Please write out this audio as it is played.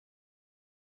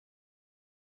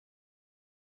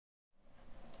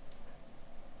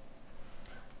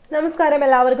നമസ്കാരം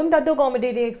എല്ലാവർക്കും തത്വ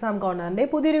competitive exam കോർണറിന്റെ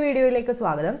പുതിയൊരു വീഡിയോയിലേക്ക്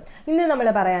സ്വാഗതം. ഇന്ന് നമ്മൾ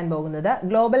പറയാൻ പോകുന്നത്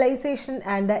globalisation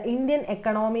and the Indian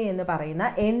economy എന്ന് പറയുന്ന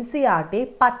NCERT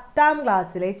 10ാം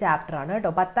ക്ലാസ്സിലെ ചാപ്റ്റർ ആണ്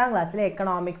കേട്ടോ. 10ാം ക്ലാസ്സിലെ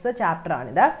എക്കണോമിക്സ് ചാപ്റ്റർ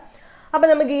ആണിത്. അപ്പോൾ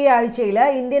നമുക്ക് ഈ ആഴ്ചയിൽ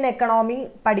ഇന്ത്യൻ എക്കണോമി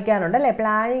പഠിക്കാനുണ്ട് അല്ലേ.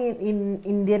 പ്ലാനിങ് ഇൻ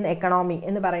ഇന്ത്യൻ എക്കണോമി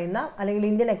എന്ന് പറയുന്ന അല്ലെങ്കിൽ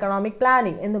ഇന്ത്യൻ എക്കണോമിക്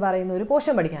പ്ലാനിങ് എന്ന് പറയുന്ന ഒരു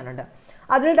പോർഷൻ പഠിക്കാനുണ്ട്.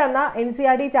 അതിൽ തന്ന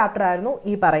NCERT ചാപ്റ്റർ ആയിരുന്നു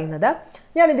ഈ പറയുന്നത്.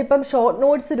 ഞാനിതിപ്പം ഷോർട്ട്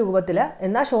നോട്ട്സ് രൂപത്തിൽ,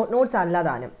 എന്നാൽ ഷോർട്ട് നോട്ട്സ്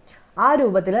അല്ലതാനും ആ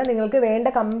രൂപത്തിൽ നിങ്ങൾക്ക് വേണ്ട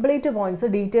കംപ്ലീറ്റ് പോയിന്റ്സ്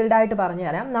ഡീറ്റെയിൽഡ് ആയിട്ട് പറഞ്ഞു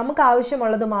തരാം. നമുക്ക്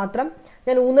ആവശ്യമുള്ളത് മാത്രം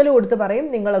ഞാൻ ഊന്നൽ കൊടുത്ത് പറയും,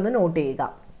 നിങ്ങളൊന്ന് നോട്ട് ചെയ്യുക.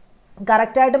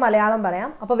 കറക്റ്റായിട്ട് മലയാളം പറയാം.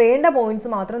 അപ്പോൾ വേണ്ട പോയിന്റ്സ്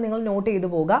മാത്രം നിങ്ങൾ നോട്ട് ചെയ്തു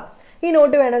പോകുക. ഈ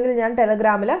നോട്ട് വേണമെങ്കിൽ ഞാൻ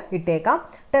ടെലഗ്രാമിൽ ഇട്ടേക്കാം.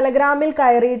 ടെലഗ്രാമിൽ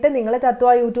കയറിയിട്ട് നിങ്ങൾ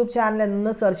തത്വ യൂട്യൂബ് ചാനൽ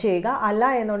എന്ന് സെർച്ച് ചെയ്യുക.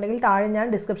 അല്ല എന്നുണ്ടെങ്കിൽ താഴെ ഞാൻ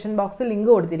ഡിസ്ക്രിപ്ഷൻ ബോക്സിൽ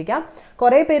ലിങ്ക് കൊടുത്തിരിക്കാം.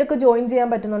 കുറേ പേർക്ക് ജോയിൻ ചെയ്യാൻ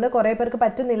പറ്റുന്നുണ്ട്, കുറേ പേർക്ക്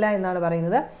പറ്റുന്നില്ല എന്നാണ്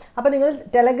പറയുന്നത്. അപ്പോൾ നിങ്ങൾ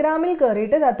ടെലഗ്രാമിൽ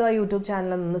കയറിയിട്ട് തത്വ യൂട്യൂബ്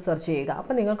ചാനൽ എന്ന് സെർച്ച് ചെയ്യുക.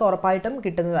 അപ്പോൾ നിങ്ങൾക്ക് ഉറപ്പായിട്ടും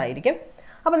കിട്ടുന്നതായിരിക്കും.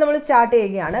 അപ്പോൾ നമ്മൾ സ്റ്റാർട്ട്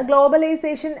ചെയ്യുകയാണ്.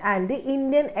 Globalisation and the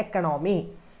Indian economy.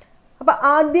 അപ്പോൾ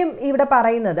ആദ്യം ഇവിടെ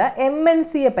പറയുന്നത്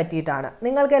MNCയെ പറ്റിയിട്ടാണ്.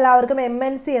 നിങ്ങൾക്ക് എല്ലാവർക്കും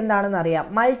MNC എന്താണെന്ന് അറിയാം.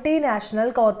 മൾട്ടിനാഷണൽ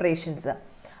കോർപ്പറേഷൻസ്,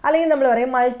 അല്ലെങ്കിൽ നമ്മൾ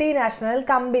പറയും മൾട്ടിനാഷണൽ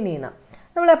കമ്പനി എന്ന്.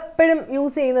 നമ്മൾ എപ്പോഴും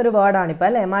യൂസ് ചെയ്യുന്ന ഒരു വേർഡാണ് ഇപ്പോൾ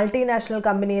അല്ലേ. മൾട്ടിനാഷണൽ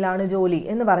കമ്പനിയിലാണ് ജോലി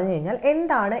എന്ന് പറഞ്ഞു കഴിഞ്ഞാൽ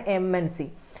എന്താണ് MNC?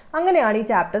 അങ്ങനെയാണ് ഈ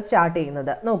ചാപ്റ്റർ സ്റ്റാർട്ട്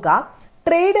ചെയ്യുന്നത്. നോക്കുക,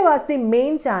 trade was the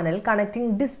main channel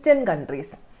connecting distant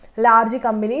countries. Large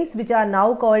companies which are now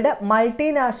called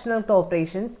multinational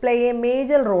corporations play a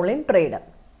major role in trade.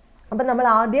 അപ്പം നമ്മൾ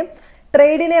ആദ്യം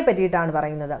ട്രേഡിനെ പറ്റിയിട്ടാണ്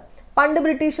പറയുന്നത്. പണ്ട്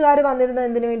ബ്രിട്ടീഷുകാർ വന്നിരുന്നത്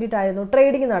എന്തിനു വേണ്ടിയിട്ടായിരുന്നു?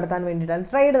 ട്രേഡിങ് നടത്താൻ വേണ്ടിയിട്ടാണ്,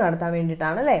 ട്രേഡ് നടത്താൻ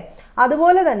വേണ്ടിയിട്ടാണ് അല്ലേ.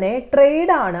 അതുപോലെ തന്നെ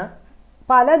ട്രേഡാണ്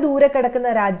പല ദൂരെ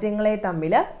കിടക്കുന്ന രാജ്യങ്ങളെ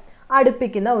തമ്മിൽ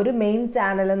അടുപ്പിക്കുന്ന ഒരു മെയിൻ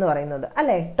ചാനൽ എന്ന് പറയുന്നത്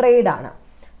അല്ലേ. ട്രേഡാണ്.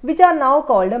 Which are now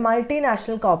called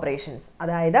multinational corporations.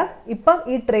 അതായത് ഇപ്പം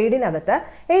ഈ ട്രേഡിനകത്ത്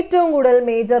ഏറ്റവും കൂടുതൽ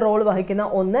മേജർ റോൾ വഹിക്കുന്ന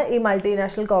ഒന്ന് ഈ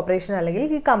മൾട്ടിനാഷണൽ കോർപ്പറേഷൻ അല്ലെങ്കിൽ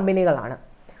ഈ കമ്പനികളാണ്.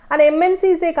 An MNC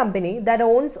is a company that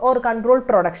owns or control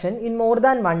production in more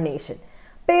than one nation.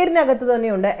 പേരിനകത്ത്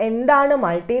തന്നെയുണ്ട് എന്താണ്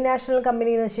മൾട്ടിനാഷണൽ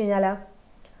കമ്പനി എന്ന് വെച്ച് കഴിഞ്ഞാൽ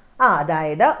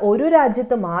അതായത് ഒരു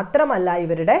രാജ്യത്ത് മാത്രമല്ല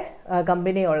ഇവരുടെ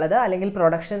കമ്പനി ഉള്ളത്, അല്ലെങ്കിൽ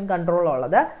പ്രൊഡക്ഷൻ കൺട്രോൾ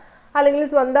ഉള്ളത്, അല്ലെങ്കിൽ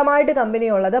സ്വന്തമായിട്ട് കമ്പനി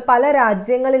ഉള്ളത്, പല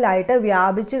രാജ്യങ്ങളിലായിട്ട്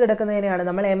വ്യാപിച്ചു കിടക്കുന്നതിനെയാണ്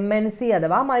നമ്മൾ MNC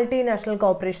അഥവാ മൾട്ടിനാഷണൽ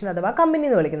കോർപ്പറേഷൻ അഥവാ കമ്പനി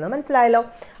എന്ന് വിളിക്കുന്നത്. മനസ്സിലായല്ലോ.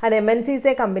 And MNC is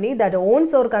a company that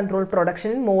owns or control production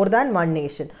in more than one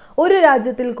nation. ഒരു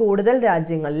രാജ്യത്തിൽ കൂടുതൽ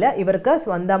രാജ്യങ്ങളിൽ ഇവർക്ക്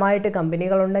സ്വന്തമായിട്ട്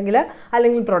കമ്പനികളുണ്ടെങ്കിൽ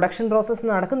അല്ലെങ്കിൽ പ്രൊഡക്ഷൻ പ്രോസസ്സ്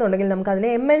നടക്കുന്നുണ്ടെങ്കിൽ നമുക്ക്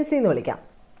അതിനെ MNC എന്ന് വിളിക്കാം.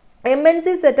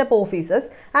 MNC set up offices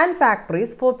and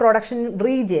factories for production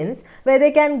regions where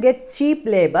they can get cheap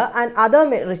labor and other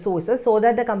resources so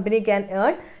that the company can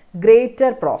earn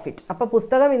greater profit. അപ്പോൾ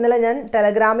പുസ്തകം ഇന്നലെ ഞാൻ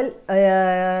ടെലഗ്രാമിൽ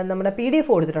നമ്മുടെ PDF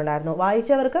കൊടുത്തിട്ടുണ്ടായിരുന്നു.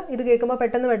 വായിച്ചവർക്ക് ഇത് കേൾക്കുമ്പോൾ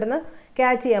പെട്ടെന്ന്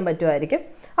ക്യാച്ച് ചെയ്യാൻ പറ്റുമായിരിക്കും.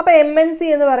 അപ്പോൾ MNC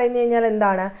എന്ന് പറഞ്ഞു കഴിഞ്ഞാൽ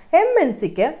എന്താണ്?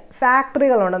 MNCക്ക്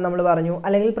ഫാക്ടറികളുണ്ടെന്ന് നമ്മൾ പറഞ്ഞു,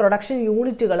 അല്ലെങ്കിൽ പ്രൊഡക്ഷൻ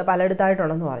യൂണിറ്റുകൾ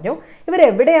പലയിടത്തായിട്ടുണ്ടെന്ന് പറഞ്ഞു.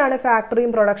 ഇവരെവിടെയാണ്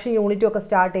ഫാക്ടറിയും പ്രൊഡക്ഷൻ യൂണിറ്റും ഒക്കെ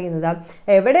സ്റ്റാർട്ട് ചെയ്യുന്നത്?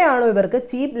 എവിടെയാണോ ഇവർക്ക്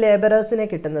ചീപ്പ് ലേബറേഴ്സിനെ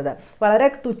കിട്ടുന്നത്, വളരെ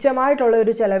തുച്ഛമായിട്ടുള്ള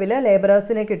ഒരു ചിലവിൽ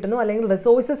ലേബറേഴ്സിനെ കിട്ടുന്നു അല്ലെങ്കിൽ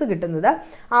റിസോഴ്സസ് കിട്ടുന്നത്,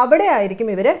 അവിടെ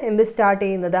ആയിരിക്കും ഇവർ എന്ത് സ്റ്റാർട്ട്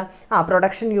ചെയ്യുന്നത്?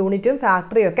 പ്രൊഡക്ഷൻ യൂണിറ്റും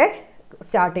ഫാക്ടറിയും ഒക്കെ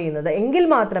സ്റ്റാർട്ട് ചെയ്യുന്നത്. എങ്കിൽ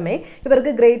മാത്രമേ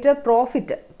ഇവർക്ക് ഗ്രേറ്റർ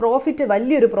പ്രോഫിറ്റ്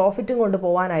വലിയൊരു പ്രോഫിറ്റും കൊണ്ട്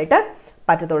പോകാനായിട്ട്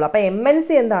പറ്റത്തുള്ളൂ. അപ്പോൾ MNC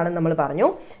എന്താണെന്ന് നമ്മൾ പറഞ്ഞു.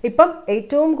 ഇപ്പം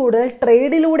ഏറ്റവും കൂടുതൽ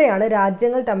ട്രേഡിലൂടെയാണ്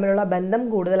രാജ്യങ്ങൾ തമ്മിലുള്ള ബന്ധം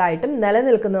കൂടുതലായിട്ടും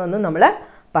നിലനിൽക്കുന്നതെന്ന് നമ്മൾ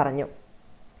പറഞ്ഞു.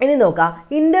 ഇനി നോക്കാം,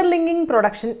 ഇന്റർലിങ്കിങ്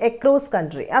പ്രൊഡക്ഷൻ അക്രോസ്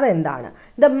കൺട്രി. അതെന്താണ്?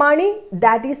 The money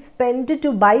that is spend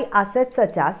to by assets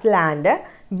such as land,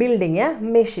 building,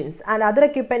 machines and other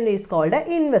equipment is called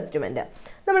investment.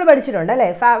 നമ്മൾ പഠിച്ചിട്ടുണ്ട് അല്ലേ.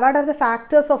 What are the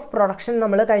factors of production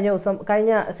നമ്മൾ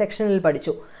കഴിഞ്ഞ സെക്ഷനിൽ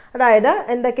പഠിച്ചു. അതായത്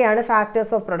എന്തൊക്കെയാണ്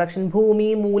ഫാക്ടേഴ്സ് ഓഫ് പ്രൊഡക്ഷൻ? ഭൂമി,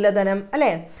 മൂലധനം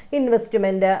അല്ലേ,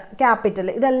 ഇൻവെസ്റ്റ്മെൻറ്റ്, ക്യാപിറ്റൽ,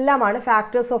 ഇതെല്ലാമാണ്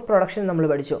ഫാക്ടേഴ്സ് ഓഫ് പ്രൊഡക്ഷൻ നമ്മൾ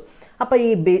പഠിച്ചു. അപ്പോൾ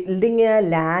ഈ ബിൽഡിങ്,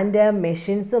 ലാൻഡ്,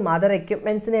 മെഷീൻസും അതർ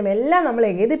എക്യുപ്മെൻറ്റ്സിനെയും എല്ലാം നമ്മൾ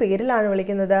ഏത് പേരിലാണ്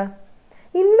വിളിക്കുന്നത്?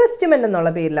 ഇൻവെസ്റ്റ്മെൻറ്റ്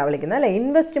എന്നുള്ള പേരിലാണ് വിളിക്കുന്നത് അല്ലേ.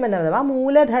 ഇൻവെസ്റ്റ്മെൻറ്റ് അഥവാ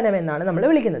മൂലധനം എന്നാണ് നമ്മൾ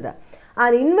വിളിക്കുന്നത്.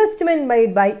 An investment made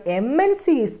by MNC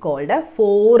is called a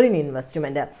foreign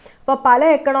investment. അപ്പോൾ പല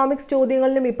എക്കണോമിക്സ്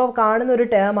ചോദ്യങ്ങളിലും ഇപ്പോൾ കാണുന്ന ഒരു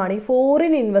ടേമാണ് ഈ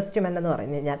ഫോറിൻ ഇൻവെസ്റ്റ്മെൻറ്റ് എന്ന്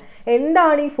പറഞ്ഞു കഴിഞ്ഞാൽ.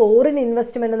 എന്താണ് ഈ ഫോറിൻ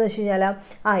ഇൻവെസ്റ്റ്മെൻറ്റ് എന്ന് വെച്ച് കഴിഞ്ഞാൽ?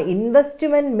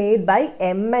 Investment made by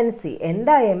MNC.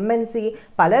 എന്താ MNC?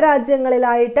 പല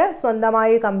രാജ്യങ്ങളിലായിട്ട്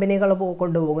സ്വന്തമായി കമ്പനികൾ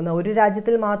കൊണ്ടുപോകുന്ന, ഒരു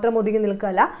രാജ്യത്തിൽ മാത്രം ഒതുങ്ങി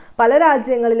നിൽക്കുകയല്ല, പല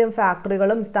രാജ്യങ്ങളിലും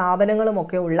ഫാക്ടറികളും സ്ഥാപനങ്ങളും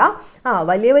ഒക്കെ ഉള്ള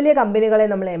വലിയ വലിയ കമ്പനികളെ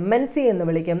നമ്മൾ MNC എന്ന്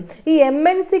വിളിക്കും. ഈ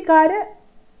MNCക്കാർ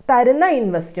തരുന്ന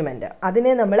ഇൻവെസ്റ്റ്മെൻറ്റ്,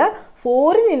 അതിനെ നമ്മൾ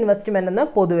ഫോറിൻ ഇൻവെസ്റ്റ്മെൻറ്റ് എന്ന്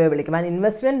പൊതുവെ വിളിക്കും. And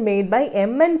investment made by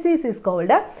MNCs is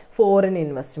called foreign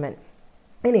investment.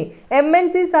 ഇനി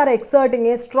MNCs are exerting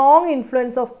a strong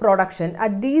influence of production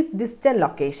at these distant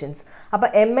locations. അപ്പോൾ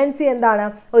MNC എന്താണ്?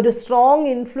 ഒരു സ്ട്രോങ്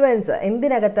ഇൻഫ്ലുവൻസ്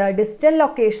എന്തിനകത്ത്? ഡിസ്റ്റന്റ്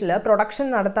ലൊക്കേഷനിൽ പ്രൊഡക്ഷൻ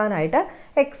നടത്താനായിട്ട്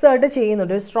എക്സേർട്ട്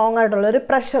ചെയ്യുന്നുണ്ട്. ഒരു സ്ട്രോങ് ആയിട്ടുള്ള ഒരു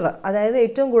പ്രഷർ, അതായത്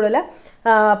ഏറ്റവും കൂടുതൽ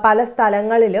പല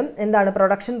സ്ഥലങ്ങളിലും എന്താണ്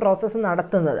പ്രൊഡക്ഷൻ പ്രോസസ്സ്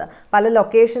നടത്തുന്നത്, പല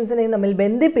ലൊക്കേഷൻസിനെയും തമ്മിൽ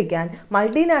ബന്ധിപ്പിക്കാൻ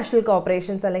മൾട്ടിനാഷണൽ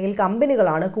കോർപ്പറേഷൻസ് അല്ലെങ്കിൽ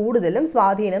കമ്പനികളാണ് കൂടുതലും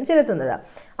സ്വാധീനം ചെലുത്തുന്നത്.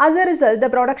 As A result the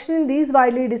production in these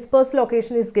widely dispersed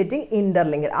location is getting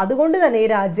interlinked. അതുകൊണ്ട് തന്നെ ഈ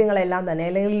രാജ്യങ്ങളെല്ലാം തന്നെ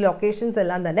അല്ലെങ്കിൽ ഈ ലൊക്കേഷൻസ്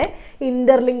എല്ലാം തന്നെ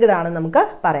ഇന്റർലിങ്ക്ഡ് ആണെന്ന് നമുക്ക്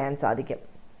പറയാൻ സാധിക്കും.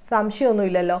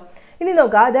 സംശയമൊന്നുമില്ലല്ലോ. ഇനി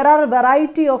നോക്കുക, there are a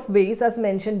variety of ways as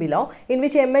mentioned below in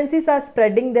which MNCs are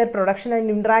spreading their production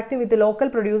and interacting with the local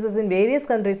producers in various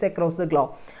countries across the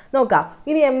globe. നോക്കുക,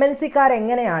 ഇനി MNCക്കാർ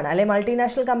എങ്ങനെയാണ് അല്ലെങ്കിൽ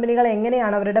മൾട്ടിനാഷണൽ കമ്പനികൾ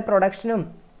എങ്ങനെയാണ് അവരുടെ പ്രൊഡക്ഷനും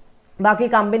ബാക്കി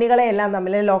കമ്പനികളെ എല്ലാം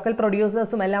തമ്മിൽ ലോക്കൽ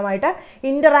പ്രൊഡ്യൂസേഴ്സും എല്ലാമായിട്ട്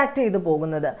ഇൻ്ററാക്ട് ചെയ്ത്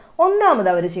പോകുന്നത്? ഒന്നാമത്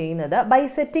അവർ ചെയ്യുന്നത് by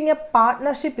setting A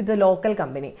partnership with local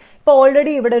company. ഇപ്പോൾ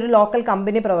ഓൾറെഡി ഇവിടെ ഒരു ലോക്കൽ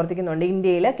കമ്പനി പ്രവർത്തിക്കുന്നുണ്ട്,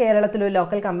 ഇന്ത്യയിൽ കേരളത്തിലൊരു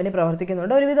ലോക്കൽ കമ്പനി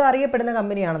പ്രവർത്തിക്കുന്നുണ്ട്, ഒരുവിധം അറിയപ്പെടുന്ന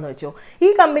കമ്പനിയാണെന്ന് വെച്ചു. ഈ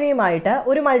കമ്പനിയുമായിട്ട്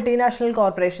ഒരു മൾട്ടിനാഷണൽ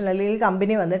കോർപ്പറേഷൻ അല്ലെങ്കിൽ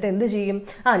കമ്പനി വന്നിട്ട് എന്ത് ചെയ്യും?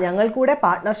 ഞങ്ങൾ കൂടെ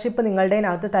പാർട്ട്ണർഷിപ്പ് നിങ്ങളുടെ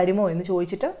അകത്ത് തരുമോ എന്ന്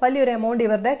ചോദിച്ചിട്ട് വലിയൊരു എമൗണ്ട്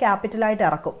ഇവരുടെ ക്യാപിറ്റലായിട്ട്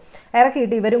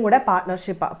ഇറക്കിയിട്ട് ഇവരും കൂടെ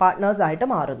പാർട്ട്നേഴ്സായിട്ട്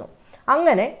മാറുന്നു.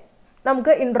 അങ്ങനെ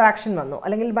നമുക്ക് ഇൻട്രാക്ഷൻ വന്നു,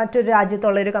 അല്ലെങ്കിൽ മറ്റൊരു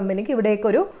രാജ്യത്തുള്ള ഒരു കമ്പനിക്ക്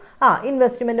ഇവിടേക്കൊരു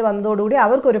ഇൻവെസ്റ്റ്മെൻറ്റ് വന്നതോടുകൂടി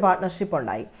അവർക്കൊരു പാർട്ട്ണർഷിപ്പ്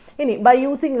ഉണ്ടായി. ഇനി by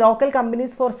using local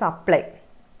companies four supply,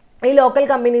 ഈ ലോക്കൽ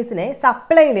കമ്പനീസിനെ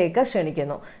സപ്ലൈയിലേക്ക്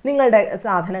ക്ഷണിക്കുന്നു. നിങ്ങളുടെ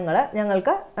സാധനങ്ങൾ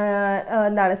ഞങ്ങൾക്ക്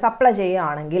സപ്ലൈ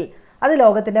ചെയ്യുകയാണെങ്കിൽ അത്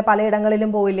ലോകത്തിൻ്റെ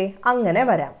പലയിടങ്ങളിലും പോയില്ലേ, അങ്ങനെ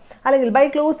വരാം. അല്ലെങ്കിൽ by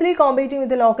closely competing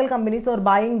with local companies or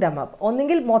buying dum up,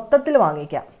 ഒന്നെങ്കിൽ മൊത്തത്തിൽ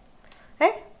വാങ്ങിക്കാം,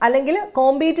 അല്ലെങ്കിൽ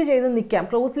കോമ്പീറ്റ് ചെയ്ത് നിൽക്കാം,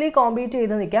 ക്ലോസ്ലി കോമ്പീറ്റ്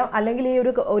ചെയ്ത് നിൽക്കാം, അല്ലെങ്കിൽ ഈ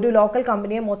ഒരു ലോക്കൽ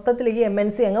കമ്പനിയെ മൊത്തത്തിൽ ഈ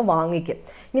MNC അങ്ങ് വാങ്ങിക്കും.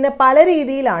 ഇങ്ങനെ പല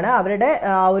രീതിയിലാണ് അവരുടെ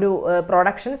ഒരു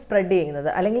പ്രൊഡക്ഷൻ സ്പ്രെഡ് ചെയ്യുന്നത്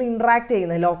അല്ലെങ്കിൽ ഇൻട്രാക്ട്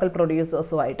ചെയ്യുന്നത് ലോക്കൽ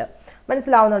പ്രൊഡ്യൂസേഴ്സുമായിട്ട്.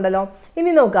 മനസ്സിലാവുന്നുണ്ടല്ലോ.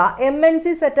 ഇനി നോക്കുക, MNC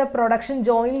setup production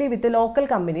jointly with local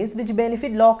companies which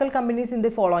benefit local companies in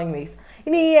the following vase.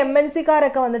 ഇനി ഈ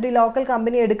MNCക്കാരൊക്കെ വന്നിട്ട് ഈ ലോക്കൽ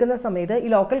കമ്പനി എടുക്കുന്ന സമയത്ത് ഈ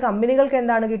ലോക്കൽ കമ്പനികൾക്ക്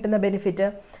എന്താണ് കിട്ടുന്ന benefit?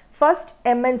 First,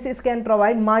 MNCs can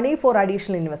provide money for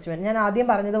additional investment. ഞാൻ ആദ്യം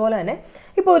പറഞ്ഞതുപോലെ തന്നെ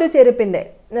ഇപ്പോൾ ഒരു ചെരുപ്പിൻ്റെ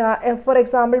ഫോർ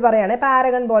എക്സാമ്പിൾ പറയുകയാണെങ്കിൽ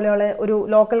പാരഗൺ പോലെയുള്ള ഒരു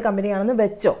ലോക്കൽ കമ്പനിയാണെന്ന്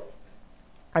വെച്ചോ,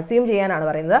 അസ്യൂം ചെയ്യാനാണ്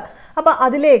പറയുന്നത്. അപ്പോൾ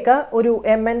അതിലേക്ക് ഒരു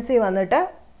MNC വന്നിട്ട്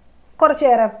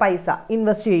കുറച്ചേറെ പൈസ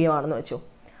ഇൻവെസ്റ്റ് ചെയ്യുവാണെന്ന് വെച്ചു.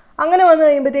 അങ്ങനെ വന്നു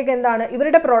കഴിയുമ്പോഴത്തേക്ക് എന്താണ്,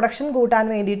 ഇവരുടെ പ്രൊഡക്ഷൻ കൂട്ടാൻ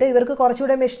വേണ്ടിയിട്ട് ഇവർക്ക്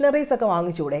കുറച്ചുകൂടെ മെഷീനറീസ് ഒക്കെ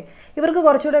വാങ്ങിച്ചൂടെ? ഇവർക്ക്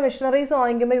കുറച്ചുകൂടെ മെഷീനറീസ്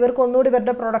വാങ്ങിക്കുമ്പോൾ ഇവർക്ക് ഒന്നുകൂടി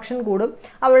ഇവരുടെ പ്രൊഡക്ഷൻ കൂടും,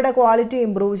 അവരുടെ ക്വാളിറ്റി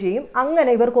ഇമ്പ്രൂവ് ചെയ്യും,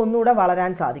 അങ്ങനെ ഇവർക്ക് ഒന്നുകൂടെ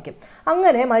വളരാൻ സാധിക്കും.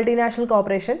 അങ്ങനെ മൾട്ടിനാഷണൽ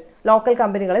കോർപ്പറേഷൻ ലോക്കൽ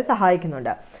കമ്പനികളെ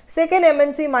സഹായിക്കുന്നുണ്ട്. Second,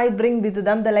 MNC might bring with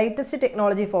them the latest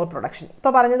technology for production.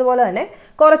 ഇപ്പോൾ പറഞ്ഞതുപോലെ തന്നെ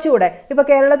കുറച്ചുകൂടെ ഇപ്പോൾ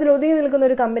കേരളത്തിൽ ഒതുങ്ങി നിൽക്കുന്ന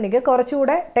ഒരു കമ്പനിക്ക്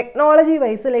കുറച്ചുകൂടെ ടെക്നോളജി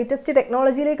വൈസ് ലേറ്റസ്റ്റ്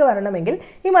ടെക്നോളജിയിലേക്ക് വരണമെങ്കിൽ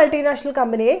ഈ മൾട്ടിനാഷണൽ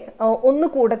കമ്പനിയെ ഒന്ന്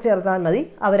കൂടെ ചേർത്താൽ മതി,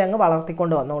 അവരങ്ങ്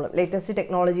വളർത്തിക്കൊണ്ട് വന്നോളും. ലേറ്റസ്റ്റ്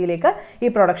ടെക്നോളജിയിലേക്ക് ഈ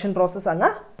പ്രൊഡക്ഷൻ പ്രോസസ്സ് അങ്ങ്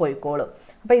പോയിക്കോളും.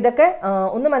 അപ്പോൾ ഇതൊക്കെ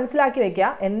ഒന്ന് മനസ്സിലാക്കി വെക്കുക,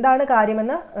 എന്താണ്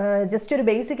കാര്യമെന്ന് ജസ്റ്റ് ഒരു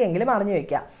ബേസിക് എങ്കിലും അറിഞ്ഞു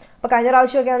വെക്കുക. അപ്പോൾ കഴിഞ്ഞ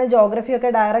പ്രാവശ്യമൊക്കെയാണ് ജോഗ്രഫിയൊക്കെ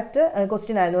ഡയറക്റ്റ്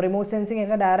ക്വസ്റ്റ്യൻ ആയിരുന്നു, റിമോട്ട് സെൻസിങ്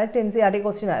ഒക്കെ ഡയറക്റ്റ് NCERT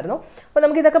ക്വസ്റ്റ്യൻ ആയിരുന്നു. അപ്പോൾ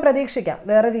നമുക്കിതൊക്കെ പ്രതീക്ഷിക്കാം,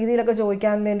 വേറെ രീതിയിലൊക്കെ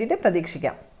ചോദിക്കാൻ വേണ്ടിയിട്ട്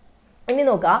പ്രതീക്ഷിക്കാം. ഇനി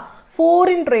നോക്കുക,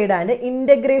 foreign trade and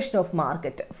integration of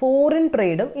market. Foreign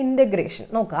ട്രേഡും integration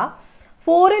നോക്കുക.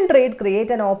 Foreign trade create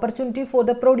an opportunity for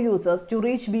the producers to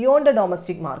reach beyond the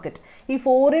domestic market. ഈ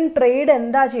ഫോറിൻ ട്രേഡ്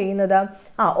എന്താ ചെയ്യുന്നത്?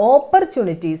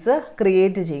 ഓപ്പർച്യൂണിറ്റീസ്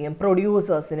ക്രിയേറ്റ് ചെയ്യും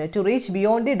പ്രൊഡ്യൂസേഴ്സിന് to reach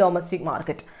beyond the domestic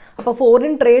market. അപ്പോൾ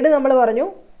foreign trade നമ്മൾ പറഞ്ഞു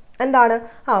എന്താണ്?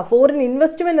 Foreign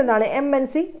investment എന്താണ്?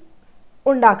 MNC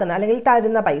ഉണ്ടാക്കുന്ന അല്ലെങ്കിൽ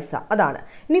തരുന്ന പൈസ, അതാണ്.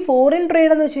 ഇനി ഫോറിൻ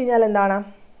ട്രേഡ് എന്ന് വെച്ച് കഴിഞ്ഞാൽ എന്താണ്?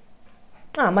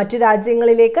 മറ്റു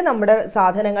രാജ്യങ്ങളിലേക്ക് നമ്മുടെ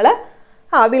സാധനങ്ങൾ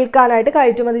വിൽക്കാനായിട്ട്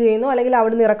കയറ്റുമതി ചെയ്യുന്നു, അല്ലെങ്കിൽ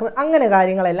അവിടെ നിന്ന് ഇറക്കും, അങ്ങനെ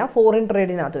കാര്യങ്ങളെല്ലാം ഫോറിൻ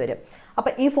ട്രേഡിനകത്ത് വരും.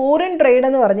 അപ്പോൾ ഈ ഫോറിൻ ട്രേഡ്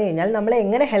എന്ന് പറഞ്ഞു കഴിഞ്ഞാൽ നമ്മളെ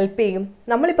എങ്ങനെ ഹെൽപ്പ് ചെയ്യും?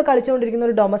 നമ്മളിപ്പോൾ കളിച്ചുകൊണ്ടിരിക്കുന്ന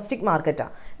ഒരു ഡൊമസ്റ്റിക്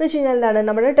മാർക്കറ്റാണ് എന്ന് വെച്ച് കഴിഞ്ഞാൽ എന്താണ്,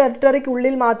 നമ്മുടെ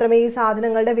ടെറിട്ടറിക്കുള്ളിൽ മാത്രമേ ഈ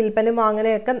സാധനങ്ങളുടെ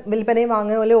വിൽപ്പനയും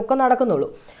വാങ്ങലും ഒക്കെ നടക്കുന്നുള്ളൂ.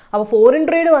 അപ്പോൾ ഫോറിൻ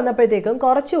ട്രേഡ് വന്നപ്പോഴത്തേക്കും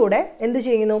കുറച്ചുകൂടെ എന്ത്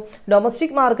ചെയ്യുന്നു,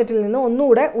 ഡൊമസ്റ്റിക് മാർക്കറ്റിൽ നിന്ന്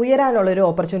ഒന്നുകൂടെ ഉയരാനുള്ളൊരു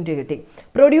ഓപ്പർച്യൂണിറ്റി കിട്ടി.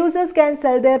 Producers can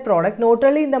sell there product not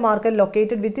only in the market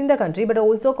located within the country but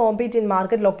also compete in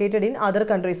market located in other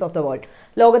countries of the world.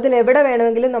 ലോകത്തിൽ എവിടെ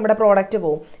വേണമെങ്കിലും നമ്മുടെ പ്രോഡക്റ്റ്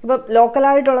പോകും. ഇപ്പം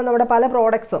ലോക്കലായിട്ടുള്ള നമ്മുടെ പല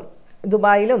പ്രോഡക്ട്സും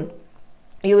ദുബായിലും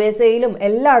USA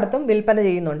എല്ലായിടത്തും വിൽപ്പന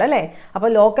ചെയ്യുന്നുണ്ട് അല്ലേ. അപ്പോൾ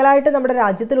ലോക്കലായിട്ട് നമ്മുടെ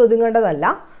രാജ്യത്തിൽ ഒതുങ്ങേണ്ടതല്ല.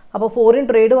 അപ്പോൾ ഫോറിൻ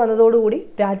ട്രേഡ് വന്നതോടുകൂടി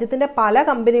രാജ്യത്തിൻ്റെ പല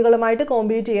കമ്പനികളുമായിട്ട്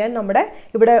കോമ്പീറ്റ് ചെയ്യാൻ നമ്മുടെ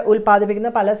ഇവിടെ ഉൽപ്പാദിപ്പിക്കുന്ന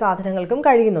പല സാധനങ്ങൾക്കും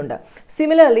കഴിയുന്നുണ്ട്.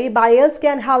 Similarly buyers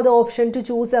can have the option to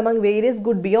choose among various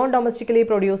good beyond domestically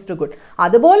produced good.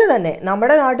 അതുപോലെ തന്നെ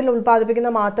നമ്മുടെ നാട്ടിൽ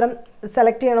ഉൽപ്പാദിപ്പിക്കുന്ന മാത്രം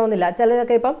സെലക്ട് ചെയ്യണമെന്നില്ല.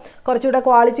 ചിലരൊക്കെ ഇപ്പം കുറച്ചുകൂടെ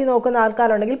ക്വാളിറ്റി നോക്കുന്ന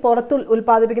ആൾക്കാരുണ്ടെങ്കിൽ പുറത്ത്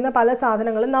ഉൽപ്പാദിപ്പിക്കുന്ന പല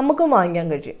സാധനങ്ങളും നമുക്കും വാങ്ങിക്കാൻ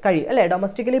കഴിയും അല്ലേ.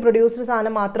 ഡൊമസ്റ്റിക്കലി പ്രൊഡ്യൂസ്ഡ്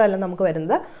സാധനം മാത്രമല്ല നമുക്ക്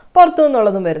വരുന്നത്, പുറത്തു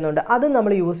നിന്നുള്ളതും വരുന്നുണ്ട്, അതും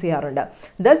നമ്മൾ യൂസ് ചെയ്യാറുണ്ട്.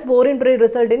 Thus foreign trade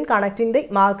result in connecting the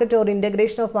market or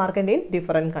integration of market in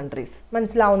different countries.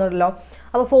 മനസ്സിലാവുന്നുണ്ടല്ലോ.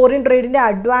 അപ്പോൾ ഫോറിൻ ട്രേഡിൻ്റെ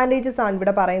അഡ്വാൻറ്റേജസ് ആണ്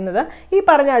ഇവിടെ പറയുന്നത്. ഈ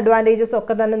പറഞ്ഞ അഡ്വാൻറ്റേജസ്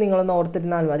ഒക്കെ തന്നെ നിങ്ങളൊന്ന്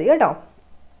ഓർത്തിരുന്നാൽ മതി കേട്ടോ.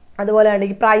 അതുപോലെ തന്നെ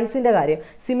ഈ പ്രൈസിൻ്റെ കാര്യം,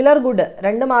 സിമിലർ ഗുഡ്,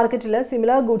 രണ്ട് മാർക്കറ്റിൽ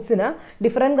similar ഗുഡ്സിന്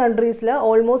different കൺട്രീസിൽ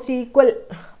almost equal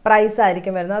price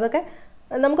ആയിരിക്കും വരുന്നത്. അതൊക്കെ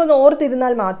നമുക്കൊന്ന്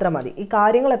ഓർത്തിരുന്നാൽ മാത്രം മതി. ഈ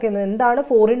കാര്യങ്ങളൊക്കെ എന്താണ്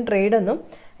ഫോറിൻ ട്രേഡ് എന്നും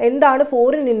എന്താണ്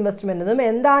ഫോറിൻ ഇൻവെസ്റ്റ്മെൻ്റ് എന്നും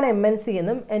എന്താണ് MNC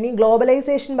എന്നും ഇനി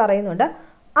ഗ്ലോബലൈസേഷൻ പറയുന്നുണ്ട്.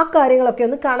 ആ കാര്യങ്ങളൊക്കെ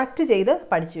ഒന്ന് കണക്ട് ചെയ്ത്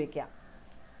പഠിച്ചു വയ്ക്കുക.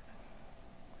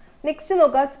 നെക്സ്റ്റ്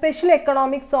നോക്കുക, സ്പെഷ്യൽ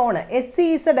എക്കണോമിക് സോൺ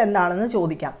SEZ എന്താണെന്ന്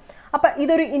ചോദിക്കാം. അപ്പം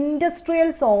ഇതൊരു ഇൻഡസ്ട്രിയൽ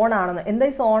സോണാണെന്ന്. എന്താ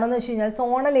ഈ സോണെന്ന് വെച്ച് കഴിഞ്ഞാൽ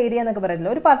സോണൽ ഏരിയ എന്നൊക്കെ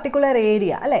പറയുന്നില്ല, ഒരു പർട്ടിക്കുലർ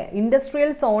ഏരിയ അല്ലേ.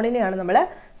 ഇൻഡസ്ട്രിയൽ സോണിനെയാണ് നമ്മൾ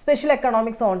സ്പെഷ്യൽ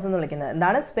എക്കണോമിക് സോൺസ് എന്ന് വിളിക്കുന്നത്.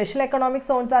 എന്താണ് special economic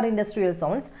zones? R industrial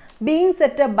zones being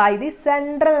setup by the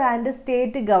central and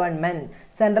state government.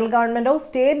 Central ഗവൺമെൻറ്റോ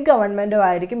state ഗവൺമെൻറ്റോ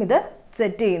ആയിരിക്കും ഇത്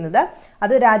സെറ്റ് ചെയ്യുന്നത്.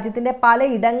 അത് രാജ്യത്തിൻ്റെ പല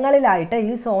ഇടങ്ങളിലായിട്ട്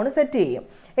ഈ സോൺ സെറ്റ് ചെയ്യും.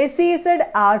 SEZ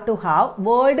are to have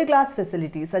world-class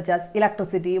facilities such as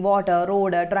electricity, water,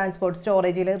 road, transport,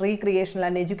 storage, recreational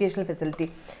and educational facility.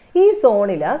 ഈ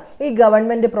സോണിൽ ഈ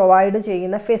ഗവൺമെൻറ് പ്രൊവൈഡ്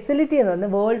ചെയ്യുന്ന ഫെസിലിറ്റി എന്ന്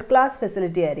പറയുന്നത് വേൾഡ് ക്ലാസ്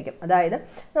ഫെസിലിറ്റി ആയിരിക്കും. അതായത്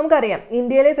നമുക്കറിയാം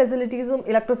ഇന്ത്യയിലെ ഫെസിലിറ്റീസും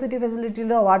ഇലക്ട്രിസിറ്റി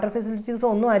ഫെസിലിറ്റിയിലോ വാട്ടർ ഫെസിലിറ്റീസോ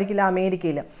ഒന്നും ആയിരിക്കില്ല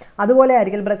അമേരിക്കയിൽ, അതുപോലെ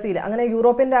ആയിരിക്കും ബ്രസീൽ, അങ്ങനെ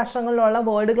യൂറോപ്യൻ രാഷ്ട്രങ്ങളിലുള്ള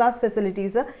വേൾഡ് ക്ലാസ്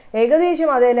ഫെസിലിറ്റീസ്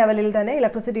ഏകദേശം അതേ ലെവലിൽ തന്നെ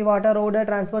electricity, water, road,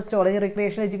 transport, storage,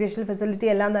 recreation, education facility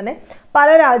എല്ലാം തന്നെ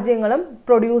പല രാജ്യങ്ങളും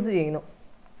പ്രൊഡ്യൂസ് ചെയ്യുന്നു.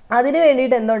 അതിന്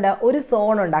വേണ്ടിയിട്ട് എന്തുണ്ട്, ഒരു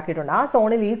സോൺ ഉണ്ടാക്കിയിട്ടുണ്ട്. ആ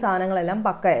സോണിൽ ഈ സാധനങ്ങളെല്ലാം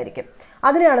പക്കയായിരിക്കും.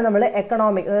 അതിനെയാണ് നമ്മൾ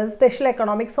എക്കണോമിക്, അതായത് സ്പെഷ്യൽ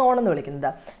എക്കണോമിക് സോൺ എന്ന് വിളിക്കുന്നത്.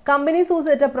 Companies who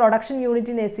set up production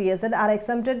unit in SEZ R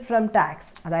exempted from tax.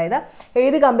 അതായത്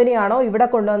ഏത് കമ്പനിയാണോ ഇവിടെ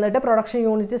കൊണ്ടുവന്നിട്ട് പ്രൊഡക്ഷൻ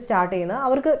യൂണിറ്റ് സ്റ്റാർട്ട് ചെയ്യുന്നത്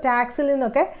അവർക്ക് ടാക്സിൽ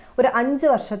നിന്നൊക്കെ ഒരു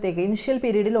 5 വർഷത്തേക്ക് ഇനിഷ്യൽ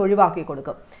പീരീഡിൽ ഒഴിവാക്കി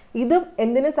കൊടുക്കും. ഇത്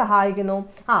എന്തിനു സഹായിക്കുന്നു?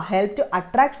 Help to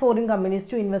attract foreign companies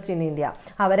to invest in India.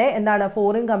 അവരെ എന്താണ്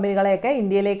ഫോറിൻ കമ്പനികളെയൊക്കെ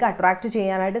ഇന്ത്യയിലേക്ക് അട്രാക്ട്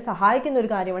ചെയ്യാനായിട്ട് സഹായിക്കുന്ന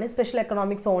ഒരു കാര്യമാണ് സ്പെഷ്യൽ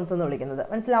എക്കണോമിക് സോൺസ് എന്ന് വിളിക്കുന്നത്.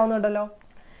 മനസ്സിലാവുന്നുണ്ടല്ലോ.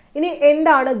 ഇനി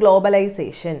എന്താണ്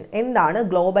ഗ്ലോബലൈസേഷൻ? എന്താണ്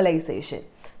ഗ്ലോബലൈസേഷൻ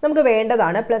നമുക്ക്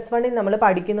വേണ്ടതാണ്, +1 നമ്മൾ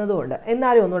പഠിക്കുന്നതുകൊണ്ട്.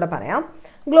 എന്നാലും ഒന്നുകൂടെ പറയാം.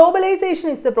 Globalization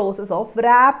is the process of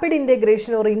rapid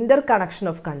integration or interconnection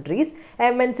of countries.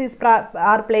 MNCs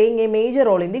are playing a major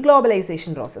role in the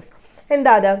globalization process.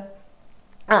 എന്താ അത്?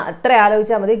 അത്ര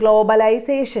ആലോചിച്ചാൽ മതി.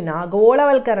 ഗ്ലോബലൈസേഷൻ,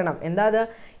 ആഗോളവൽക്കരണം. എന്താ അത്?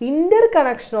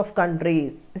 Interconnection of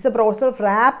countries is A process of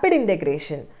rapid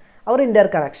integration or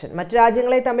interconnection. മറ്റു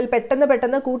രാജ്യങ്ങളെ തമ്മിൽ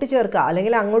പെട്ടെന്ന് കൂട്ടിച്ചേർക്കുക,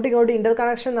 അല്ലെങ്കിൽ അങ്ങോട്ടും ഇങ്ങോട്ടും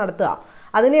ഇന്റർകണക്ഷൻ നടത്തുക.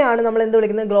 അതിനെയാണ് നമ്മൾ എന്ത്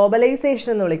വിളിക്കുന്നത്? ഗ്ലോബലൈസേഷൻ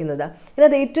എന്ന് വിളിക്കുന്നത്.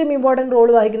 ഇതിനകത്ത് ഏറ്റവും ഇമ്പോർട്ടൻറ്റ് റോൾ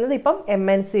വഹിക്കുന്നത് ഇപ്പം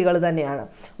MNCകൾ തന്നെയാണ്.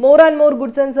 More and more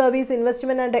goods and service,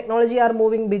 investment and technology are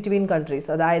moving between countries.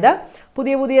 അതായത്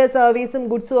പുതിയ സർവീസും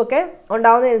ഗുഡ്സും ഒക്കെ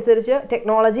ഉണ്ടാകുന്നതനുസരിച്ച്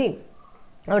ടെക്നോളജിയും,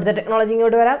 അവിടുത്തെ ടെക്നോളജി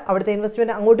ഇങ്ങോട്ട് വരാം, അവിടുത്തെ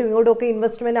ഇൻവെസ്റ്റ്മെൻറ്റ് അങ്ങോട്ടും ഇങ്ങോട്ടും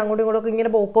ഒക്കെ ഇങ്ങനെ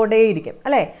പോയിക്കൊണ്ടേയിരിക്കും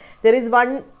അല്ലേ. There is one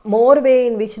more way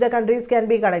in which the countries can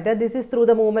be connected. This is through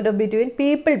the movement of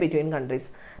between countries.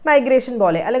 Migration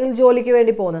പോലെ, അല്ലെങ്കിൽ ജോലിക്ക്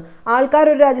വേണ്ടി പോകുന്നു ആൾക്കാർ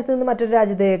ഒരു രാജ്യത്ത് നിന്ന് മറ്റൊരു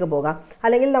രാജ്യത്തേക്ക് പോകാം,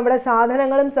 അല്ലെങ്കിൽ നമ്മുടെ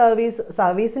സാധനങ്ങളും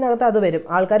സർവീസിനകത്ത് അത് വരും.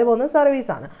 ആൾക്കാർ പോകുന്നത്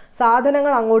സർവീസാണ്,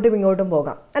 സാധനങ്ങൾ അങ്ങോട്ടും ഇങ്ങോട്ടും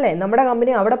പോകാം അല്ലേ. നമ്മുടെ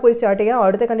കമ്പനി അവിടെ പോയി സ്റ്റാർട്ട് ചെയ്യാം,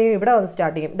 അവിടുത്തെ കമ്പനി ഇവിടെ വന്ന്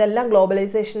സ്റ്റാർട്ട് ചെയ്യും. ഇതെല്ലാം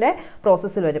ഗ്ലോബലൈസേഷൻ്റെ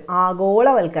പ്രോസസ്സിൽ വരും.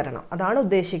 ആഗോളവൽക്കരണം അതാണ്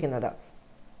ഉദ്ദേശിക്കുന്നത്.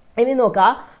 ഇനി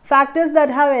നോക്കാം, factors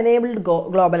that have enabled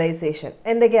globalisation.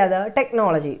 എന്തൊക്കെയാണ്?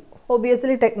 ടെക്നോളജി.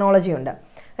 ഒബിയസ്ലി ടെക്നോളജി ഉണ്ട്.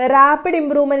 Rapid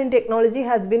improvement in technology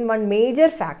has been one major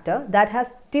factor that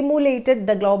has stimulated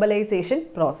the globalisation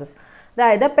process.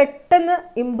 അതായത് പെട്ടെന്ന്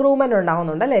ഇംപ്രൂവ്മെൻറ്റ്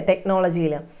ഉണ്ടാകുന്നുണ്ട് അല്ലേ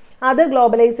ടെക്നോളജിയിൽ. അത്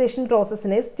ഗ്ലോബലൈസേഷൻ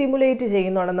പ്രോസസ്സിനെ സ്റ്റിമുലേറ്റ്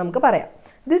ചെയ്യുന്നുണ്ടെന്ന് നമുക്ക് പറയാം.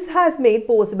 This has made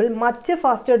possible much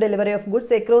faster delivery of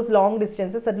goods across long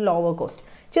distances at lower cost.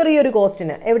 ചെറിയൊരു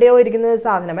കോസ്റ്റിന്, എവിടെയോ ഇരിക്കുന്ന ഒരു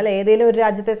സാധനം അല്ലെ, ഏതെങ്കിലും ഒരു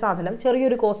രാജ്യത്തെ സാധനം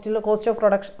ചെറിയൊരു കോസ്റ്റ്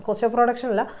ഓഫ് പ്രൊഡക്ഷൻ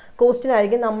അല്ല,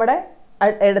 കോസ്റ്റിനായിരിക്കും നമ്മുടെ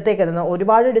ഇടത്തേക്ക് എത്തുന്നത്.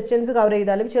 ഒരുപാട് ഡിസ്റ്റൻസ് കവർ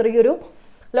ചെയ്താലും ചെറിയൊരു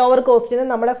ലോവർ കോസ്റ്റിന്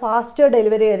നമ്മുടെ ഫാസ്റ്റർ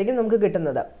ഡെലിവറി ആയിരിക്കും നമുക്ക്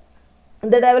കിട്ടുന്നത്.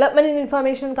 The development in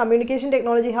information and communication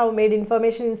technology have made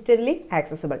information instantly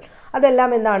accessible. അതെല്ലാം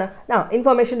എന്താണ്?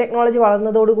 ഇൻഫർമേഷൻ ടെക്നോളജി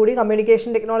വളർന്നതോടുകൂടി, കമ്മ്യൂണിക്കേഷൻ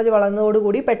ടെക്നോളജി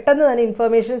വളർന്നതോടുകൂടി പെട്ടെന്ന് തന്നെ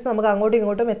ഇൻഫർമേഷൻസ് നമുക്ക് അങ്ങോട്ടും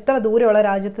ഇങ്ങോട്ടും എത്ര ദൂരെയുള്ള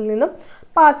രാജ്യത്തിൽ നിന്നും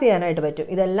പാസ് ചെയ്യാനായിട്ട് പറ്റും.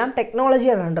 ഇതെല്ലാം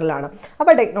ടെക്നോളജിയുടെ അണ്ടറിലാണ്.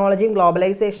 അപ്പോൾ ടെക്നോളജിയും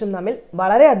ഗ്ലോബലൈസേഷനും തമ്മിൽ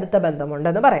വളരെ അടുത്ത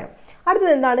ബന്ധമുണ്ടെന്ന് പറയാം.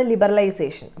 അടുത്തത് എന്താണ്?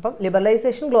 ലിബറലൈസേഷൻ. അപ്പം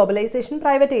ലിബറലൈസേഷൻ, ഗ്ലോബലൈസേഷൻ,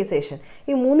 പ്രൈവറ്റൈസേഷൻ,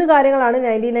 ഈ 3 കാര്യങ്ങളാണ്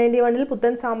 1991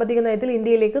 പുത്തൻ സാമ്പത്തിക നയത്തിൽ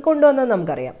ഇന്ത്യയിലേക്ക് കൊണ്ടുവന്നതെന്ന്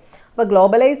നമുക്കറിയാം. അപ്പോൾ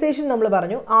ഗ്ലോബലൈസേഷൻ നമ്മൾ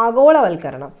പറഞ്ഞു,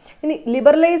 ആഗോളവൽക്കരണം. ഇനി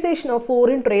liberalisation of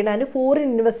foreign trade and foreign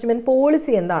investment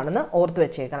policy എന്താണെന്ന് ഓർത്ത്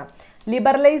വെച്ചേക്കണം.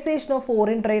 Liberalisation of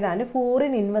foreign trade and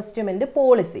foreign investment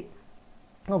policy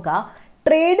നോക്കുക.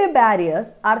 trade barriers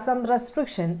are some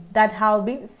restrictions that have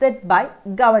been set by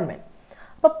government.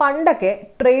 അപ്പോൾ പണ്ടൊക്കെ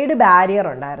ട്രേഡ് ബാരിയർ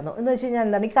ഉണ്ടായിരുന്നു എന്ന് വെച്ച് കഴിഞ്ഞാൽ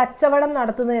എന്താണ്, ഈ കച്ചവടം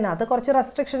നടത്തുന്നതിനകത്ത് കുറച്ച്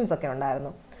റെസ്ട്രിക്ഷൻസ് ഒക്കെ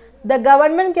ഉണ്ടായിരുന്നു. The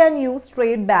government can use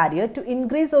trade barrier to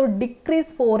increase or decrease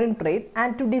foreign trade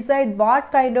and to decide what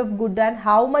kind of good and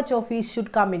how much of it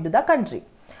should come into the country.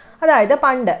 അതായത്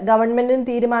പണ്ട് ഗവൺമെന്റിന്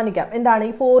തീരുമാനിക്കാം എന്താണ്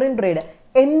ഈ ഫോറിൻ ട്രേഡ്,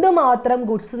 എന്തുമാത്രം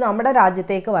goods നമ്മുടെ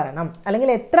രാജ്യത്തേക്ക് വരണം,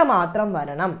 അല്ലെങ്കിൽ എത്ര മാത്രം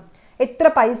വരണം, എത്ര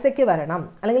പൈസയ്ക്ക് വരണം,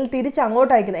 അല്ലെങ്കിൽ തിരിച്ച്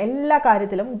അങ്ങോട്ട് അയക്കുന്ന എല്ലാ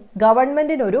കാര്യത്തിലും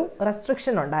ഗവൺമെന്റിനൊരു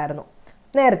റെസ്ട്രിക്ഷൻ ഉണ്ടായിരുന്നു.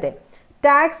 നേരത്തെ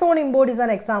tax on import is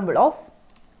an example of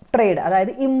trade.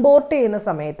 അതായത് ഇമ്പോർട്ട് ചെയ്യുന്ന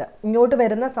സമയത്ത്, ഇങ്ങോട്ട്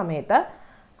വരുന്ന സമയത്ത്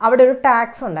അവിടെ ഒരു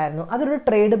ടാക്സ് ഉണ്ടായിരുന്നു, അതൊരു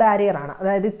ട്രേഡ് ബാരിയർ ആണ്.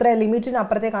 അതായത് ഇത്ര ലിമിറ്റിന്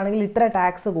അപ്പുറത്തേക്കാണെങ്കിൽ ഇത്ര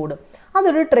ടാക്സ് കൂടും,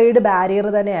 അതൊരു ട്രേഡ് ബാരിയർ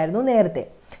തന്നെയായിരുന്നു നേരത്തെ.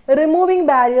 Removing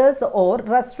barriers or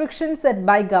restrictions set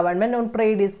by government on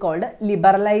trade is called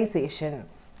liberalisation.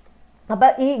 അപ്പോൾ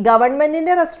ഈ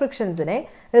ഗവൺമെന്റിന്റെ റെസ്ട്രിക്ഷൻസിനെ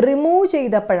റിമൂവ്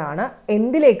ചെയ്തപ്പോഴാണ്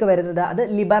എന്തിലേക്ക് വരുന്നത്, അത്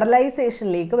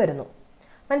ലിബറലൈസേഷനിലേക്ക് വരുന്നു.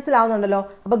 മനസ്സിലാവുന്നുണ്ടല്ലോ.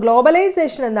 അപ്പോൾ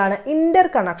ഗ്ലോബലൈസേഷൻ എന്താണ്, ഇന്റർ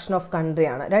കണക്ഷൻ ഓഫ് കൺട്രി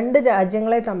ആണ്. രണ്ട്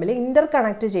രാജ്യങ്ങളെ തമ്മിൽ ഇന്റർ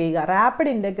കണക്ട് ചെയ്യുക,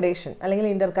 റാപ്പിഡ് ഇന്റഗ്രേഷൻ അല്ലെങ്കിൽ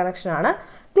ഇന്റർ കണക്ഷൻ ആണ്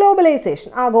ഗ്ലോബലൈസേഷൻ,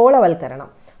 ആഗോളവൽക്കരണം.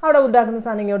 അവിടെ ഉണ്ടാക്കുന്ന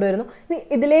സാധനം ഇങ്ങോട്ട് വരുന്നു. ഇനി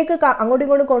ഇതിലേക്ക് അങ്ങോട്ടും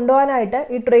ഇങ്ങോട്ടും കൊണ്ടുപോകാനായിട്ട്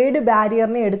ഈ ട്രേഡ്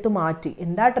ബാരിയറിനെ എടുത്തു മാറ്റി.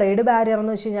 എന്താ ട്രേഡ് ബാരിയർ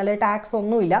എന്ന് വെച്ച് കഴിഞ്ഞാൽ ടാക്സ്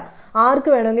ഒന്നുമില്ല, ആർക്ക്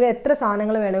വേണമെങ്കിലും എത്ര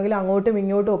സാധനങ്ങൾ വേണമെങ്കിലും അങ്ങോട്ടും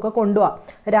ഇങ്ങോട്ടും ഒക്കെ കൊണ്ടുപോകാം.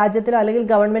 രാജ്യത്തിലോ അല്ലെങ്കിൽ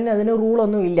ഗവൺമെന്റിന് അതിന്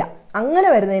റൂളൊന്നും ഇല്ല. അങ്ങനെ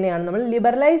വരുന്നതിനെയാണ് നമ്മൾ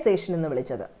ലിബറലൈസേഷൻ എന്ന്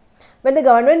വിളിച്ചത്. When the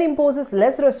government imposes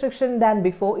less restriction than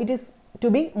before, it is to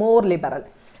be more liberal.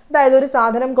 അതായത് ഒരു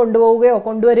സാധനം കൊണ്ടുപോവുകയോ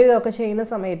കൊണ്ടുവരികയോ ഒക്കെ ചെയ്യുന്ന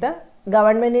സമയത്ത്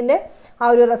ഗവൺമെന്റിന്റെ ആ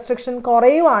ഒരു റെസ്ട്രിക്ഷൻ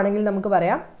കുറയുവാണെങ്കിൽ നമുക്ക്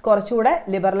പറയാം കുറച്ചുകൂടെ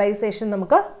ലിബറലൈസേഷൻ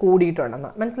നമുക്ക് കൂടിയിട്ടുണ്ടെന്ന്.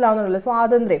 മനസ്സിലാവുന്നുണ്ടല്ലോ.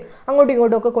 സ്വാതന്ത്ര്യം, അങ്ങോട്ടും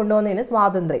ഇങ്ങോട്ടും ഒക്കെ കൊണ്ടുപോകുന്നതിന്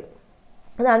സ്വാതന്ത്ര്യം,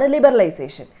 അതാണ്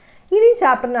ലിബറലൈസേഷൻ. ഇനി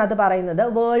ചാപ്റ്ററിനകത്ത് പറയുന്നത്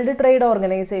വേൾഡ് ട്രേഡ്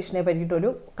ഓർഗനൈസേഷനെ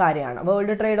പറ്റിയിട്ടൊരു കാര്യമാണ്.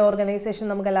 വേൾഡ് ട്രേഡ് ഓർഗനൈസേഷൻ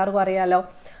നമുക്ക് എല്ലാവർക്കും അറിയാമല്ലോ.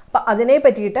 അപ്പം അതിനെ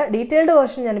പറ്റിയിട്ട് ഡീറ്റെയിൽഡ്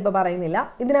വേർഷൻ ഞാനിപ്പോൾ പറയുന്നില്ല,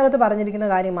 ഇതിനകത്ത് പറഞ്ഞിരിക്കുന്ന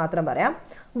കാര്യം മാത്രം പറയാം.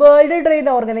 World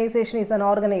trade organisation is an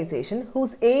organisation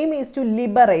whose aim is to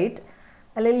liberate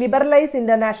അല്ലെങ്കിൽ ലിബറലൈസ്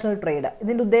ഇന്റർനാഷണൽ ട്രേഡ്.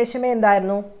 ഇതിൻ്റെ ഉദ്ദേശമേ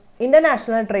എന്തായിരുന്നു,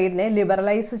 ഇന്റർനാഷണൽ ട്രേഡിനെ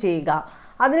ലിബറലൈസ് ചെയ്യുക.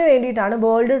 അതിനു വേണ്ടിയിട്ടാണ്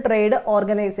വേൾഡ് ട്രേഡ്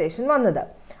ഓർഗനൈസേഷൻ വന്നത്.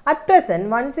 At present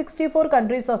 164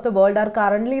 countries of the world are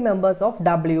currently members of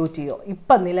WTO.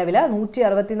 ഇപ്പം നിലവിൽ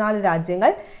 164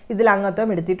 രാജ്യങ്ങൾ ഇതിൽ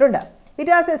അംഗത്വം എടുത്തിട്ടുണ്ട്. It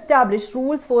has established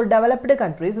rules for developed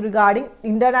countries regarding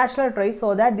international trade so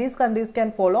that these countries can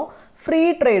follow free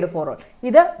trade for all.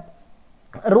 ഇത്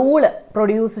rule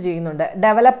produce ചെയ്യുന്നുണ്ട്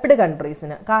developed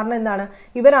കൺട്രീസിന്. കാരണം എന്താണ്,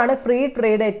 ഇവരാണ് ഫ്രീ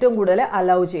ട്രേഡ് ഏറ്റവും കൂടുതൽ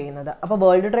അലൗ ചെയ്യുന്നത്. അപ്പോൾ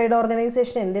വേൾഡ് ട്രേഡ്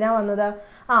ഓർഗനൈസേഷൻ എന്തിനാണ് വന്നത്,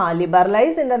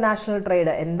 ലിബറലൈസ് ഇന്റർനാഷണൽ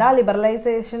ട്രേഡ്. എന്താ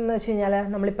ലിബറലൈസേഷൻ എന്ന് വെച്ച് കഴിഞ്ഞാൽ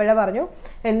നമ്മളിപ്പോഴേ പറഞ്ഞു,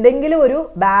 എന്തെങ്കിലും ഒരു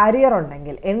ബാരിയർ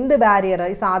ഉണ്ടെങ്കിൽ, എന്ത് ബാരിയർ,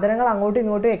 ഈ സാധനങ്ങൾ അങ്ങോട്ടും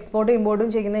ഇങ്ങോട്ടും എക്സ്പോർട്ടും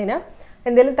ഇമ്പോർട്ടും ചെയ്യുന്നതിന്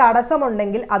എന്തെങ്കിലും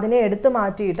തടസ്സമുണ്ടെങ്കിൽ അതിനെ എടുത്തു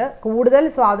മാറ്റിയിട്ട് കൂടുതൽ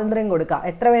സ്വാതന്ത്ര്യം കൊടുക്കുക.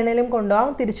 എത്ര വേണേലും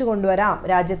കൊണ്ടുപോകാം, തിരിച്ചു കൊണ്ടുവരാം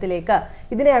രാജ്യത്തിലേക്ക്.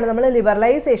 ഇതിനെയാണ് നമ്മൾ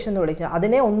ലിബറലൈസേഷൻ എന്ന് വിളിക്കുക.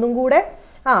 അതിനെ ഒന്നും കൂടെ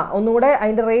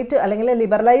അതിൻ്റെ റേറ്റ് അല്ലെങ്കിൽ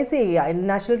ലിബറലൈസ് ചെയ്യുക,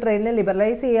 ഇന്റർനാഷണൽ ട്രേഡിനെ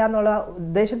ലിബറലൈസ് ചെയ്യുക എന്നുള്ള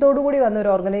ഉദ്ദേശത്തോടു കൂടി വന്ന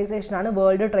ഒരു ഓർഗനൈസേഷനാണ്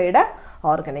വേൾഡ് ട്രേഡ്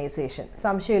ഓർഗനൈസേഷൻ.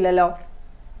 സംശയമില്ലല്ലോ.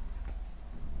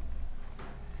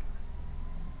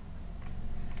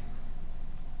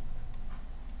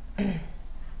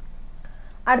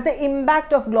 അടുത്ത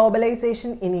impact of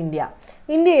globalisation in India.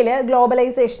 ഇന്ത്യയിൽ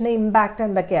ഗ്ലോബലൈസേഷൻ്റെ ഇമ്പാക്റ്റ്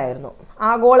എന്തൊക്കെയായിരുന്നു,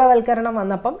 ആഗോളവൽക്കരണം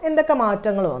വന്നപ്പം എന്തൊക്കെ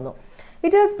മാറ്റങ്ങൾ വന്നു.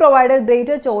 It has provided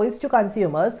greater choice to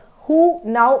consumers who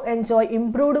now enjoy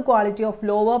improved quality of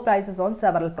lower prices on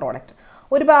several product.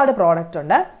 ഒരുപാട് പ്രോഡക്റ്റ്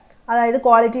ഉണ്ട്, അതായത്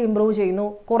ക്വാളിറ്റി ഇമ്പ്രൂവ് ചെയ്യുന്നു,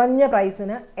 കുറഞ്ഞ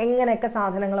പ്രൈസിന് എങ്ങനെയൊക്കെ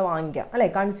സാധനങ്ങൾ വാങ്ങിക്കാം അല്ലേ.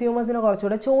 കൺസ്യൂമേഴ്സിന്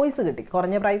കുറച്ചുകൂടെ ചോയ്സ് കിട്ടി,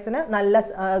 കുറഞ്ഞ പ്രൈസിന് നല്ല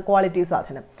ക്വാളിറ്റി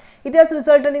സാധനം. It has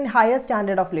resulted in higher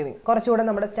standard of living, കുറച്ചുകൂടെ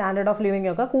നമ്മുടെ സ്റ്റാൻഡേർഡ് ഓഫ് ലിവിംഗ്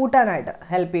ഒക്കെ കൂട്ടാനായിട്ട്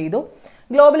ഹെൽപ്പ് ചെയ്തു.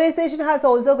 Globalization has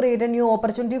also created new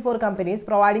opportunity for companies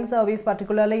providing service,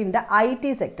 particularly in the IT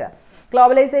sector.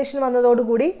 Globalization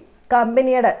വന്നതോടുകൂടി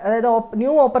കമ്പനിയുടെ, അതായത്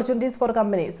new opportunities for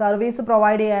company, service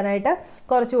provide ചെയ്യാനായിട്ട്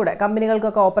കുറച്ചുകൂടെ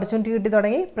കമ്പനികൾക്കൊക്കെ ഓപ്പർച്യൂണിറ്റി കിട്ടി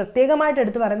തുടങ്ങി. പ്രത്യേകമായിട്ട്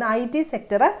എടുത്തു പറയുന്ന IT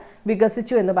സെക്ടർ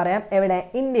വികസിച്ചു എന്ന് പറയാം. എവിടെ,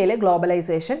 ഇന്ത്യയിൽ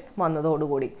ഗ്ലോബലൈസേഷൻ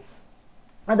വന്നതോടുകൂടി.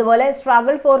 അതുപോലെ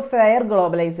സ്ട്രഗിൾ ഫോർ ഫെയർ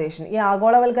ഗ്ലോബലൈസേഷൻ, ഈ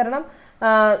ആഗോളവൽക്കരണം,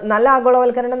 നല്ല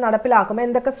ആഗോളവൽക്കരണം നടപ്പിലാക്കുമ്പോൾ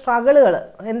എന്തൊക്കെ സ്ട്രഗിളുകൾ,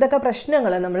 എന്തൊക്കെ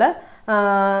പ്രശ്നങ്ങൾ നമ്മൾ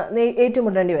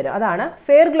ഏറ്റുമുട്ടേണ്ടി വരും. അതാണ്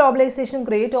fair globalisation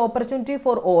create opportunity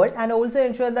for all and also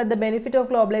ensure that the benefit of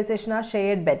globalisation R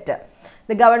shared better.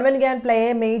 The government can play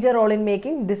A major role in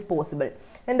making this possible.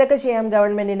 എന്തൊക്കെ ചെയ്യാം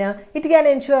ഗവൺമെന്റിന്? It can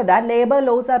ensure that labour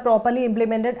laws R properly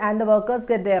implemented and the workers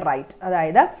get there right.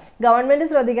 അതായത് government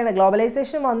ശ്രദ്ധിക്കേണ്ട,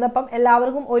 globalisation വന്നപ്പം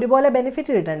എല്ലാവർക്കും ഒരുപോലെ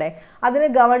benefit കിട്ടണ്ടേ, അതിന്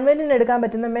ഗവൺമെന്റിന് എടുക്കാൻ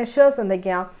പറ്റുന്ന മെഷേഴ്സ്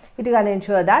എന്തൊക്കെയാണ്? It can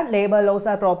ensure that labour laws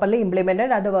R properly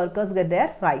implemented and the workers get there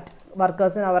right.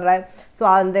 വർക്കേഴ്സിന് അവരുടെ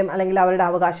സ്വാതന്ത്ര്യം അല്ലെങ്കിൽ അവരുടെ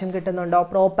അവകാശം കിട്ടുന്നുണ്ടോ,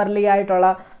 പ്രോപ്പർലി ആയിട്ടുള്ള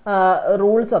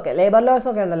റൂൾസൊക്കെ ലേബർ ലോസ്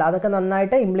ഒക്കെ ഉണ്ടല്ലോ അതൊക്കെ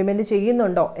നന്നായിട്ട് ഇംപ്ലിമെൻറ്റ്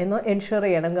ചെയ്യുന്നുണ്ടോ എന്ന് എൻഷുർ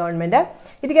ചെയ്യണം government.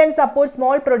 It can support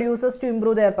small producers to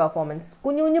improve there performance.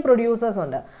 കുഞ്ഞു കുഞ്ഞു പ്രൊഡ്യൂസേഴ്സ്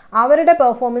ഉണ്ട്, അവരുടെ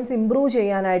പെർഫോമൻസ് ഇംപ്രൂവ്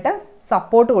ചെയ്യാനായിട്ട്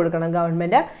സപ്പോർട്ട് കൊടുക്കണം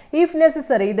government. If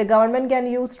necessary the government can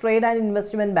use trade and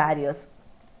investment barriers.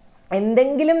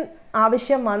 എന്തെങ്കിലും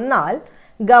ആവശ്യം വന്നാൽ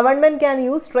government can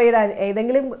use trade and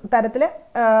ഏതെങ്കിലും തരത്തിൽ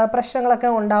പ്രശ്നങ്ങളൊക്കെ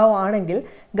ഉണ്ടാവുകയാണെങ്കിൽ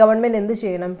ഗവൺമെൻറ് എന്ത്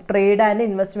ചെയ്യണം, ട്രേഡ് ആൻഡ്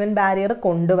ഇൻവെസ്റ്റ്മെൻറ്റ് ബാരിയർ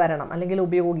കൊണ്ടുവരണം അല്ലെങ്കിൽ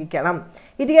ഉപയോഗിക്കണം.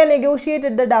 It can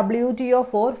negotiate the WTO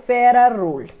four ഫെയറർ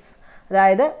rules.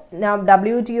 അതായത്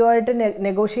WTO ആയിട്ട്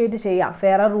നെഗോഷിയേറ്റ് ചെയ്യാം,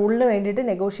 ഫെയറർ റൂളിന് വേണ്ടിയിട്ട്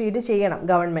നെഗോഷിയേറ്റ് ചെയ്യണം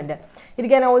government. It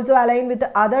can also align with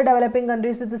other developing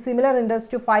countries with similar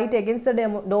interest to fight against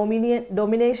the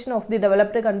domination of the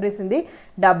developed countries in the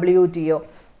WTO.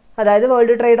 അതായത്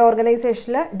world trade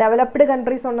ഓർഗനൈസേഷനിൽ developed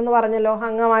countries ഉണ്ടെന്ന് പറഞ്ഞല്ലോ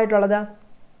അംഗമായിട്ടുള്ളത്,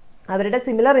 അവരുടെ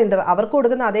similar അവർക്ക്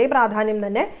കൊടുക്കുന്ന അതേ പ്രാധാന്യം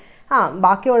തന്നെ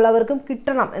ബാക്കിയുള്ളവർക്കും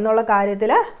കിട്ടണം എന്നുള്ള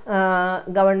കാര്യത്തിൽ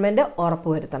ഗവൺമെൻറ്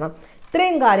ഉറപ്പുവരുത്തണം.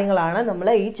 ഇത്രയും കാര്യങ്ങളാണ് നമ്മൾ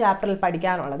ഈ ചാപ്റ്ററിൽ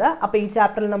പഠിക്കാനുള്ളത്. അപ്പോൾ ഈ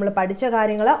ചാപ്റ്ററിൽ നമ്മൾ പഠിച്ച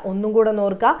കാര്യങ്ങൾ ഒന്നും കൂടെ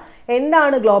നോക്കുക.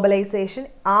 എന്താണ് ഗ്ലോബലൈസേഷൻ,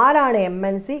 ആരാണ്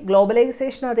MNC,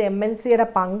 ഗ്ലോബലൈസേഷനകത്ത് MNCയുടെ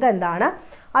പങ്ക് എന്താണ്,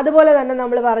 അതുപോലെ തന്നെ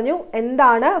നമ്മൾ പറഞ്ഞു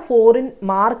എന്താണ്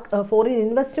ഫോറിൻ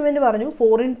ഇൻവെസ്റ്റ്മെൻറ്റ് പറഞ്ഞു,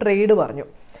 ഫോറിൻ ട്രേഡ് പറഞ്ഞു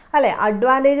അല്ലേ,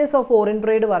 അഡ്വാൻറ്റേജസ് ഓഫ് ഫോറിൻ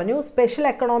ട്രേഡ് പറഞ്ഞു, സ്പെഷ്യൽ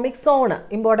എക്കണോമിക് സോൺ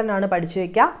ഇമ്പോർട്ടൻ്റ് ആണ് പഠിച്ചു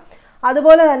വയ്ക്കുക.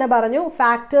 അതുപോലെ തന്നെ പറഞ്ഞു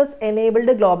ഫാക്ടേഴ്സ്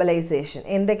എനേബിൾഡ് ഗ്ലോബലൈസേഷൻ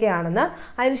എന്തൊക്കെയാണെന്ന്,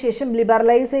 അതിനുശേഷം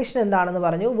ലിബറലൈസേഷൻ എന്താണെന്ന്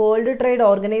പറഞ്ഞു, വേൾഡ് ട്രേഡ്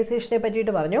ഓർഗനൈസേഷനെ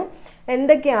പറ്റിയിട്ട് പറഞ്ഞു,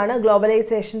 എന്തൊക്കെയാണ്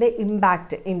ഗ്ലോബലൈസേഷൻ്റെ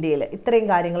ഇമ്പാക്റ്റ് ഇന്ത്യയിൽ, ഇത്രയും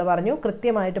കാര്യങ്ങൾ പറഞ്ഞു.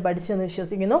 കൃത്യമായിട്ട് പഠിച്ചെന്ന്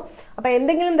വിശ്വസിക്കുന്നു. അപ്പോൾ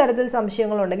എന്തെങ്കിലും തരത്തിൽ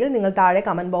സംശയങ്ങളുണ്ടെങ്കിൽ നിങ്ങൾ താഴെ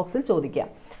കമൻറ്റ് ബോക്സിൽ ചോദിക്കുക.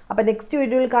 അപ്പോൾ നെക്സ്റ്റ്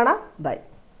വീഡിയോയിൽ കാണാം. ബൈ.